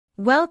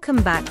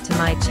Welcome back to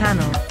my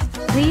channel.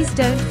 Please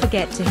don't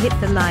forget to hit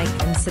the like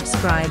and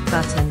subscribe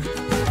button.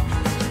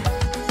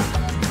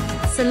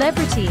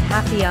 Celebrity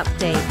happy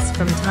updates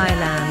from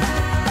Thailand.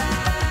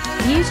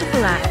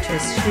 Beautiful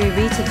actress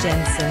Sririta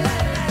Jensen,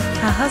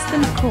 her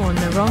husband Korn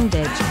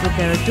Narongdej with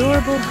their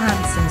adorable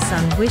handsome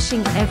son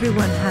wishing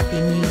everyone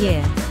Happy New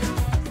Year.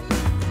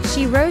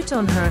 She wrote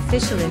on her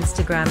official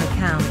Instagram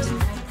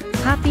account,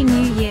 "Happy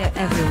New Year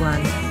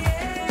everyone.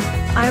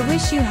 I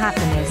wish you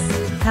happiness,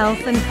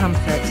 health and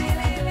comfort.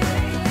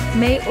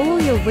 May all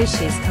your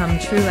wishes come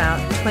true out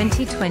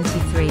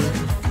 2023.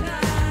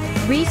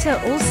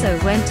 Rita also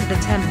went to the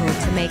temple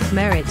to make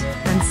merit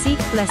and seek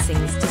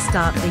blessings to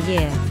start the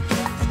year.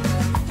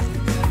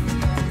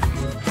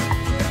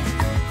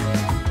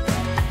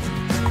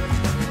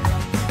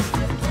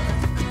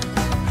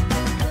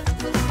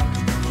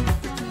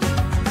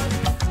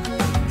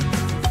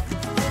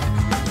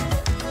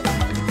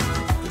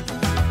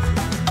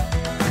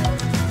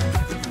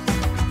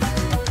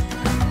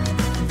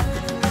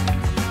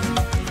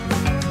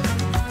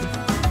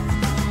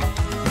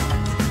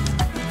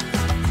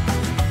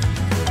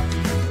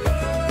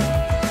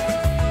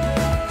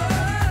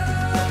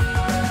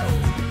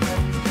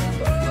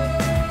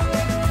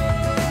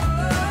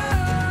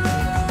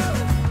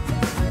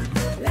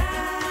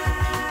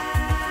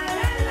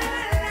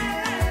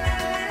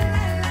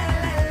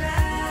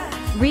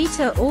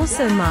 Rita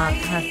also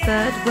marked her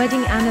third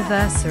wedding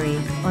anniversary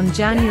on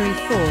January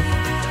 4,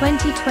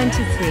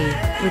 2023,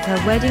 with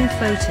her wedding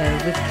photo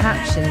with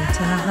caption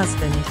to her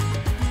husband,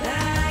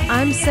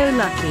 "I'm so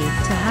lucky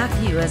to have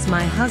you as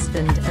my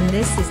husband and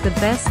this is the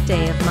best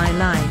day of my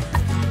life.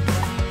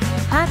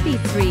 Happy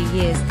 3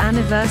 years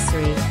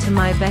anniversary to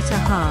my better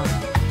half.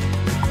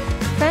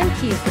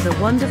 Thank you for the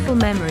wonderful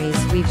memories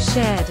we've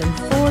shared and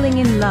falling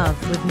in love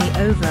with me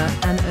over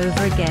and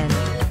over again.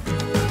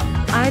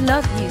 I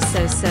love you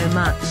so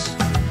much."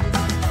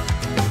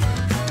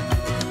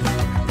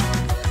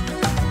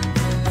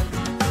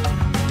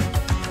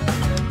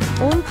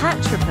 Orm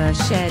Patrapa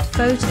shared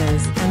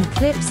photos and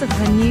clips of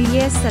her New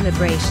Year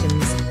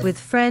celebrations with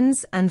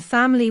friends and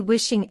family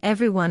wishing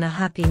everyone a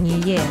Happy New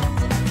Year.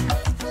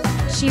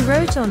 She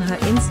wrote on her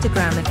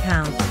Instagram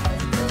account,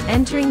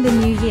 "Entering the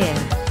new year,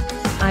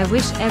 I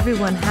wish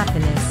everyone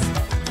happiness.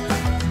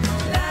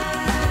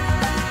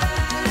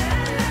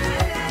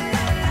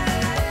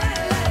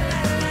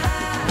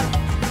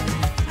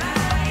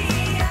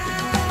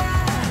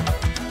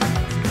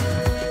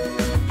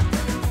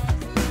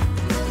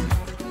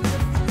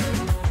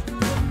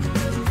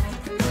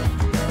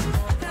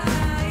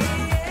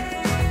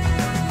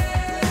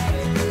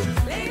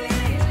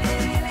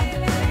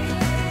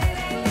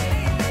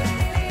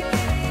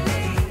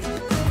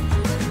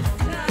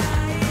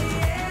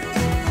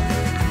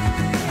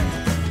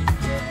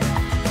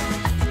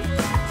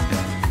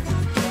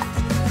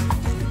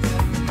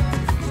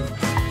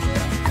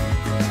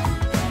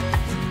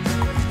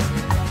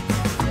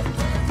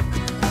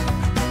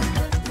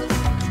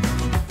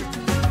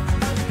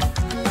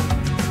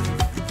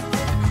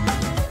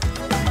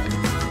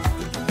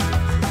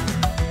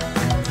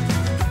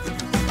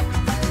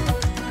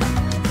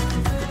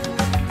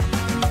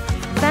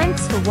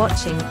 Thanks for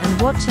watching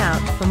and watch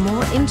out for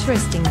more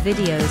interesting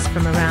videos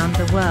from around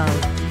the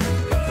world.